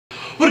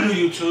What do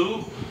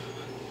YouTube?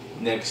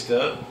 Next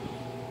up,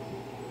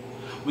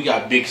 we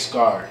got Big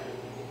Scar.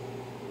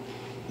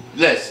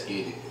 Let's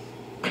get it.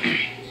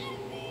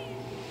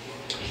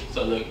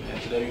 So look,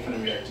 man, today we're gonna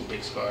react to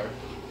Big Scar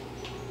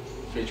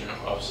featuring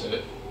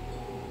Offset.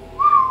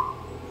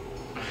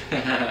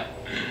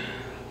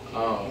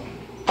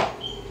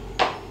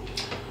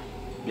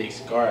 Big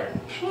Scar.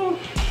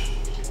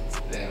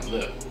 Damn,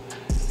 look.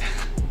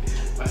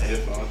 My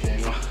headphone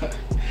came on.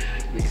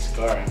 Big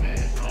Scar,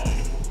 man.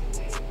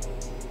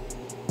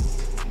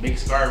 Big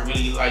Scar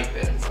really like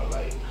that, bro.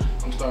 Like,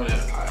 I'm starting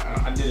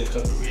to, I did a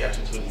couple of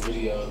reactions to his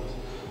videos.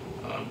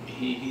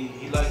 He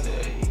like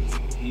that.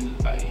 He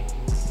like,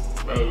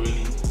 bro,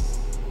 really.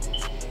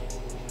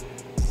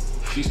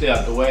 If you stay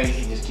out the way,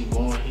 he just keep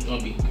going. He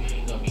gonna be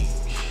great. That's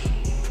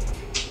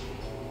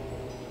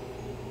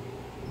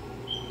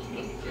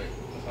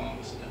all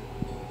I'm saying.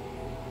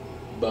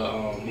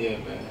 But yeah,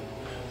 man.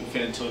 We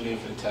finna tune in,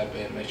 finna tap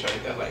in. Make sure you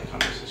hit that like,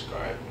 comment,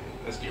 subscribe, man.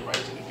 Let's get right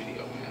to the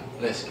video, man.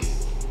 Let's get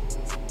it.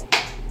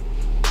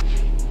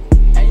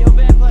 Hey, yo,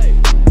 bad play.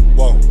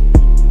 Whoa.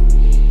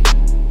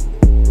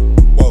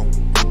 Whoa.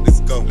 Let's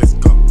go. Let's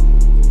go.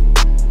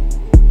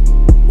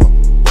 Whoa.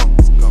 Whoa.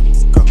 Let's go.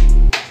 Let's go.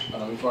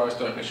 Before I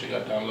start, make sure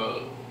y'all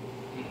download.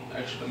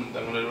 Actually, I'm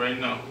gonna download it right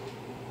now.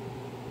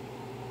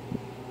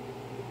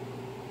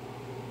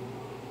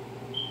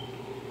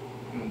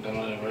 I'm gonna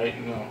download it right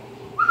now.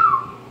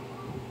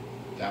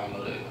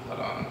 Download it. Hold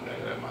on. I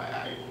gotta get my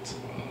iTunes.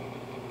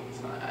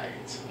 It's not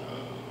iTunes.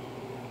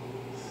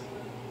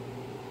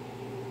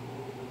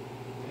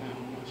 Damn,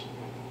 how much?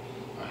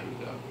 Alright, here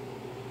we go.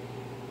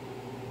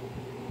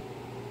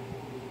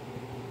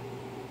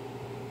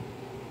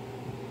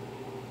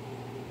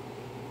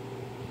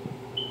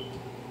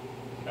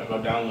 Go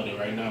download it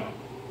right now.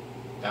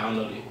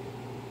 Download it.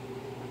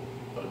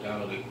 Go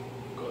download it.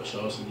 Go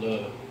show us some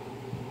love.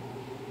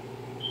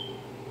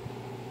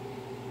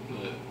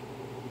 Look.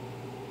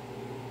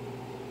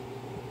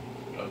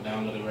 Go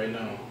download it right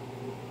now.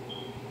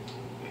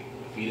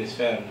 Feed his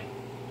family.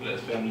 Let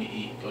his family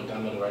eat. Go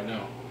download it right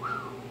now.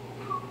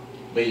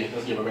 But yeah,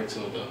 let's get right back to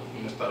it though. I'm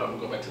gonna start off and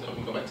go back to the.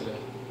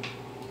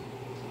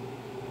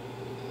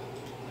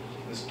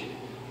 Let's get it.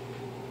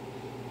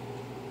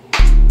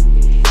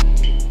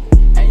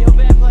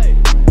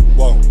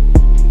 Whoa.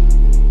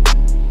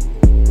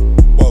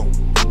 Whoa.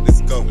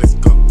 Let's go. Let's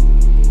go.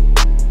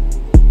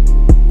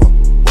 Whoa.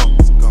 Whoa.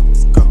 Let's go.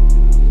 Let's go.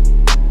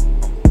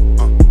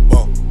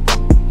 Whoa.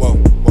 Whoa.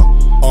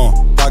 Whoa.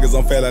 Pockets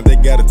on fat like they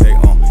gotta take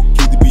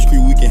Keep the beach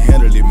crew, we can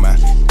handle it, man.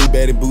 Big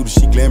bad and booty,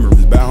 she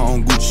glamorous. Buy her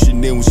own Gucci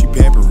Chanel when she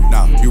pampering.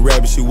 Nah, you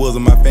rabbit shit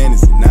wasn't my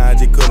fantasy. Nah, I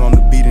just cut on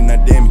the beat and I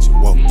damage it.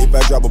 Whoa. If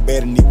I drop a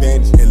bad in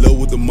advantage, in love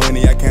with the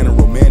money, I kinda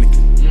romantic.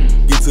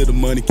 Get to the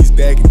money, keep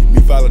stacking it.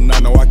 Me following,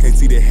 no, I can't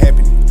see that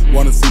happening.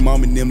 Wanna see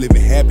mom and them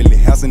living happily.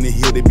 House in the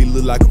hill, they be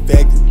look like a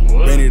factory.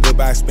 Ran it up,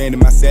 I expanded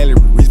my salary.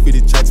 Rich for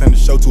the church, turn the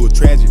show to a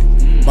tragedy.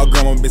 My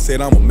grandma been said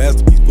I'm a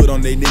masterpiece. Put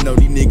on they know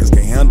these niggas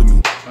can't handle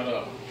me. Hold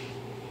up.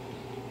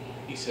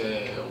 He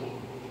said,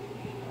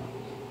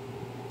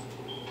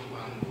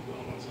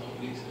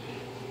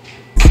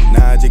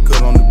 Nah, I just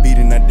cut on the beat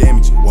and I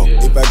damage it. Whoa.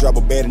 If I drop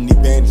a bad in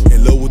advantage,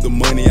 in love with the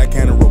money, I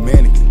kinda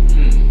romantic.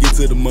 Get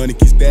to the money,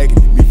 keep stacking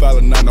it. Me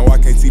following, no, I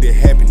can't see that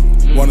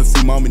happening. Wanna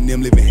see mom and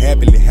them living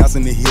happily. House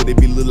in the hill, they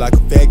be look like a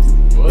factory.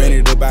 Ran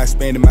it up, I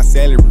expanded my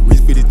salary.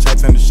 Rich for the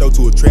church, turn the show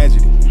to a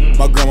tragedy.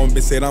 My grandma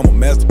been said I'm a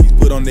masterpiece.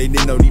 Put on they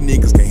know these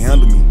niggas can't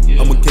handle me.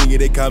 I'm a king, yeah,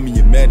 they call me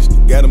your majesty.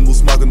 Gotta move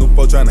smoking, them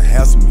folks trying to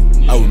hassle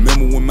me. I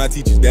remember when my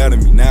teachers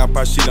doubted me. Now I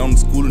pop shit on the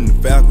school and the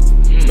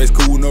faculty. Space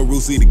cool with no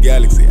rules, see the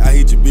galaxy. I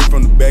hit your bitch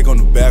from the back on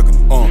the balcony.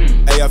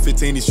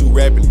 AR-15 to shoot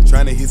rapidly.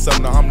 Trying to hit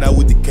something, no, I'm not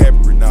with the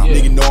cavalry. Nah,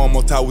 nigga know I'm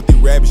on top with the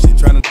rabbit shit.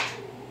 Trying to.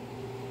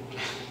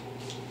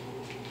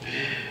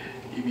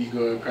 You be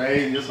going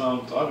crazy. That's what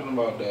I'm talking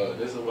about, though.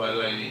 That's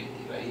about he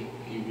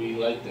really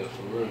like that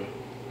for real.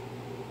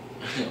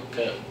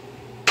 Okay.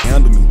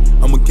 Handle me.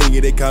 I'm a king, yeah,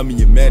 they call me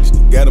your majesty.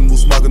 Gotta move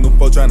smoking, them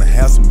folks trying to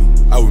hassle me.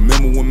 I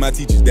remember when my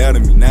teachers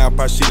doubted me. Now I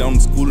pop shit on the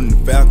school and the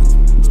faculty.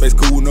 Space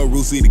cool with no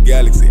rules, see the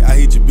galaxy. I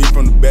hit your bitch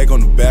from the back on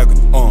the balcony.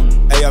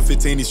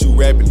 AR-15 to shoot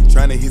rapidly.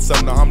 Trying to hit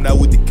something, no, I'm not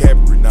with the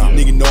cavalry. Nah,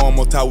 nigga know I'm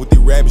on top with the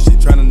rabbit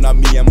shit. Trying to knock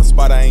me, I'm a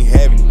spot, I ain't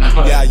having it.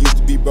 Yeah, I used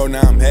to be bro,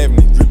 now I'm having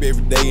it. Drip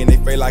every day and they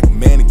feel like a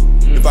mannequin.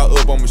 If I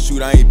up, I'ma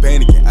shoot, I ain't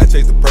panicking. I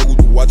chase the perk with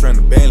the watch trying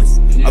to balance.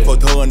 I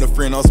fucked her and a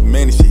friend on some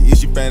manny shit. If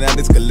she found out,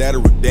 it's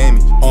collateral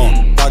damage.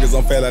 Pockets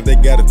on fat like they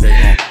gotta take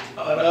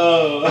Oh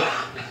no.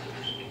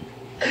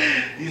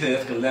 He said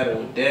that's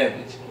collateral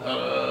damage.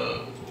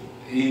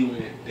 He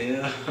went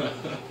down.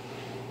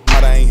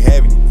 I ain't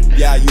having it.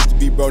 Yeah, I used to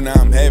be bro, now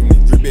I'm having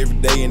it. Drip every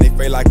day and they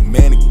feel like a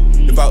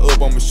mannequin. If I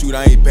up, I'ma shoot,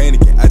 I ain't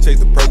panicking. I chase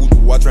the perk with the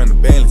watch trying to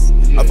balance.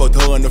 I fucked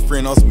her and a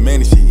friend on some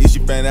manny shit. If she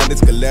found out,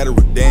 it's collateral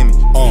damage.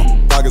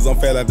 Pockets on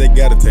fat like they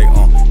gotta take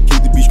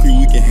Keep the beach crew,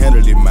 we can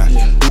handle it, man.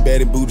 Big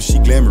bad and booty, she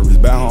glamorous.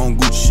 Buy her own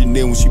Gucci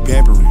Chanel when she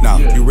pampering. Nah,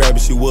 you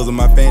rabbit shit wasn't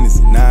my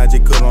fantasy. Nah, I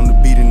just cut on the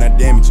beat and I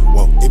damage it.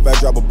 Whoa. If I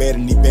drop a bad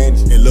in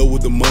advantage, in love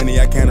with the money,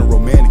 I kinda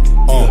romantic.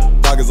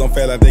 Pockets on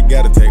fat like they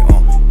gotta take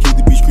Keep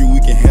the beach crew, we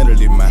can handle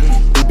it, man.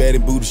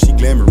 booty, she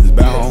glamorous.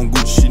 Buy her own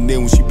Gucci Chanel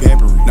when she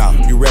pampering. Nah,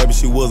 you rabbit,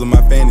 she wasn't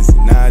my fantasy.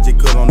 Nah, I just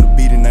cut on the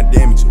beat and I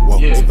damage it. Whoa.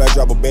 If I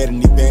drop a bad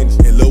in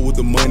advantage, in love with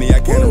the money, I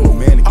can't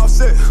romantic.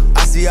 Offset.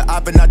 I see her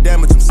op and I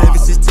damage him.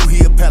 762,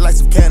 he a pack like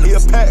some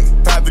cannabis.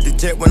 Private the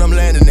jet when I'm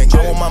landing it.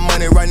 I want my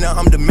money right now,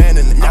 I'm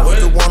demanding it. I was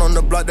the one on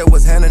the block that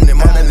was handling it.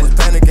 My name is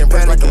panicking,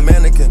 pressed like a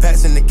mannequin.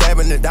 Packs in the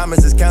cabinet,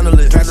 diamonds is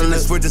candlelit. Tracking the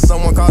switch is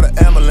someone called an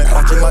ambulance.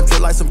 Watching my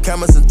drill like some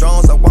cameras and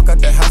drones. I walk out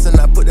the house and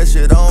I put that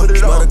shit on.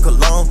 Smell the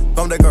cologne,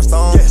 from that girl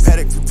stone.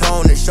 Paddock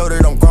two-tone, and show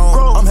that I'm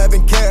grown. I'm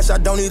having cash, I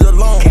don't need a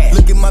loan.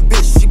 Look at my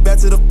bitch, she back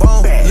to the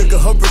bone. Look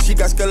at her wrist, she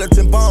got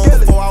skeleton bones.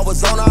 Before I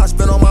was on her, I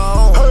spent on my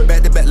own.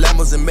 Back-to-back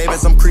Lambos and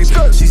Maybachs, I'm creeping.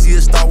 She see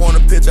a star, want a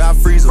picture, I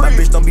freeze her. That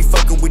bitch don't be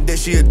fucking with that,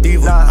 she a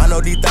diva. I know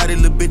these thotty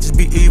little bitches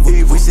be evil.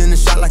 We send a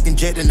shot like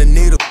injecting the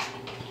needle.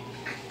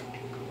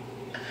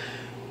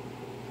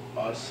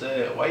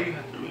 Offset, why you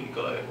have to really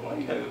go like, why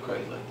you gotta go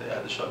crazy like that? I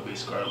have to show a big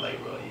scar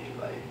like, bro,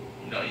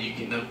 you know, you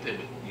getting up there,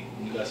 but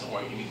you got some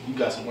work, you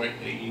got some work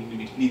that you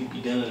need to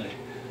be done.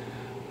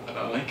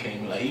 He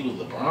came in like he was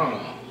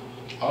LeBron.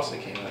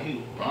 Offset came in like he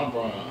was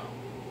Bron.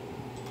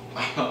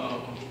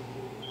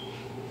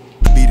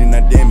 Beating, I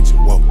damage it.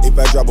 Whoa. If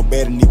I drop a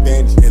bad in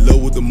advantage, in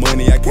love with the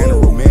money, I can't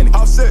romantic.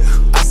 Offset.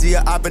 I see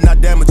her op and I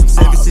damage him.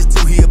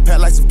 762, he a pack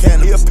like some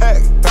cannabis.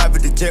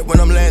 Private the jet when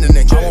I'm landing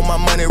it. I want my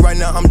money right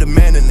now, I'm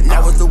demanding it.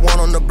 I was the one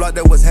on the block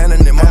that was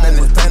handling it. My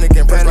name is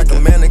panicking, pressed like a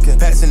mannequin.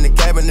 Packs in the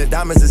cabinet,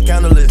 diamonds is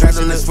candlelit.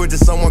 Tracking the switch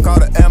is someone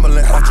called an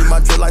ambulance. Watching my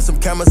drill like some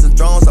cameras and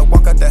drones. I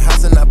walk out the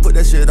house and I put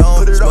that shit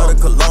on. Smell the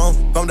cologne,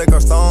 from that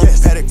girl stone.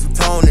 Paddock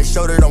two-tone, and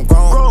show that I'm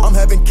grown. I'm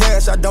having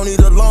cash, I don't need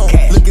a loan.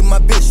 Look at my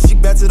bitch, she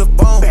back to the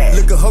bone.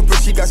 Look at her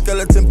wrist, she got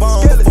skeleton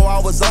bones. Before I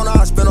was on her,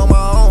 I spent on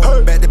my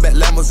own. Back-to-back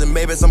Lambos and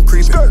Maybachs, I'm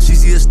creeping. She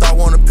see a star,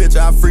 want a picture,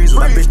 I freeze her.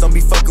 That bitch don't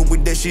be fucking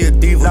with that, she a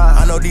diva.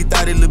 I know these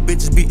thotty little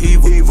bitches be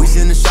evil. We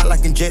send a shot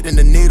like injecting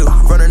the needle.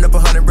 Running up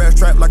 100 racks,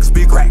 trap like a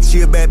speaker.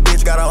 She a bad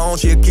bitch, got her own,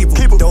 she a keeper.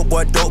 Dope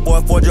boy,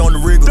 4G on the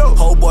regal.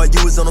 Whole boy,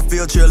 you was on the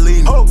field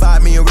cheerleading.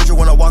 5 million richer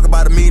when I walk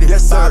about a meeting.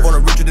 5 on a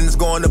richer, then it's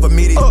going up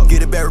immediate.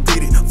 Get it back,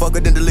 repeat it, fuck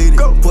it, then delete it.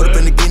 Put up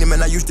in the guinea,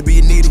 man, I used to be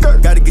a needy.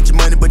 Gotta get your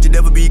money, but you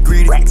never be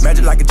greedy.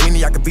 Magic like a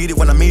genie, I can beat it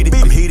when I meet it.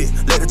 I'm heated,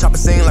 let the chopper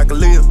sing like a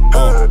lid.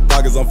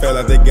 Pockets on fat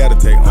like they gotta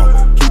take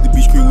keep the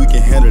beach crew, we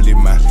can handle it,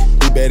 man.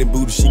 Big bad and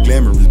booty, she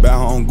glamorous. Buy her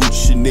own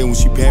Gucci Chanel when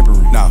she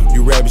pampering. Nah,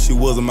 you rabbit, she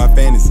wasn't my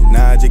fantasy.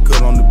 Nah, I just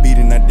cut on the beat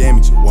and I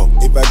damage it. Whoa.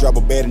 If I drop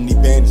a bad in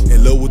advantage,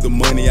 in love with the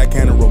money, I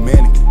can't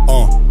romantic.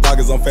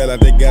 Pockets on fat like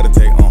they gotta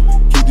take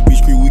keep the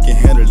beach crew, we can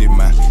handle it,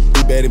 man.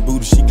 Big bad and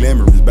booty, she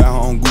glamorous. Buy her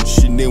own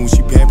Gucci Chanel when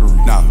she pampering.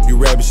 Nah, you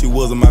rabbit, she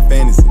wasn't my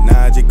fantasy.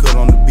 Nah, I just cut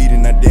on the beat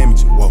and I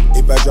damage it. Whoa.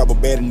 If I drop a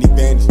bad in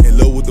advantage, in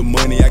love with the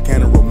money, I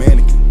can't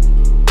romantic.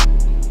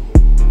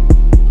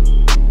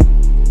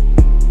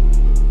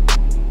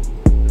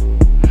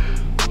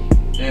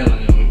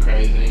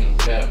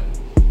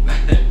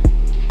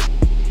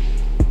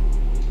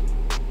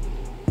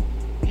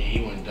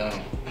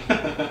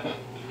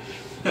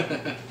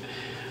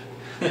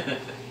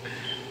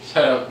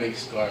 Shout out Big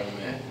Scar,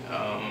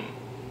 man.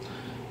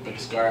 Big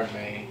Scar,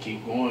 man.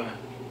 Keep going.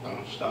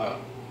 Don't stop.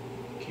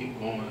 Keep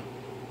going.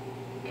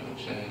 You know what I'm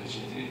saying? This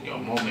is your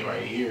moment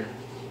right here.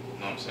 You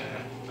know what I'm saying?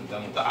 I'm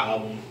done with the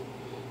album.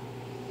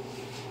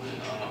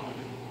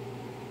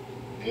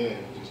 And, yeah,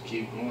 just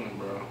keep going,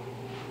 bro.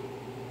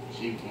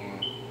 Keep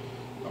going.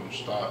 Don't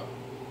stop.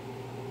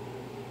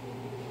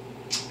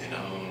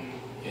 And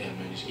yeah,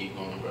 man, just keep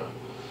going, bro.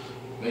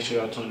 Make sure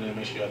y'all tune in,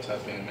 make sure y'all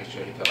tap in, make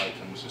sure you hit that like,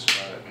 comment,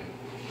 subscribe, and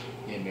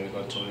yeah, man,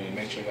 we're gonna tune in.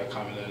 Make sure y'all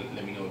comment,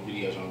 let me know what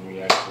videos y'all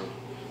react to.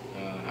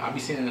 I'll be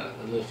seeing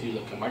a few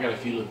I got a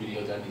few little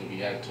videos that I need to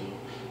react to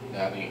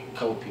that I think a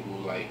couple people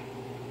like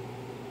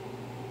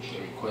the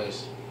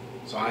request.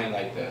 So I ain't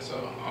like that, so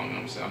I don't know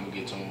what I'm saying, I'm gonna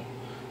get to them.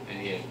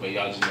 And yeah, but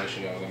y'all just make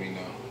sure y'all let me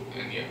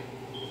know. And yeah.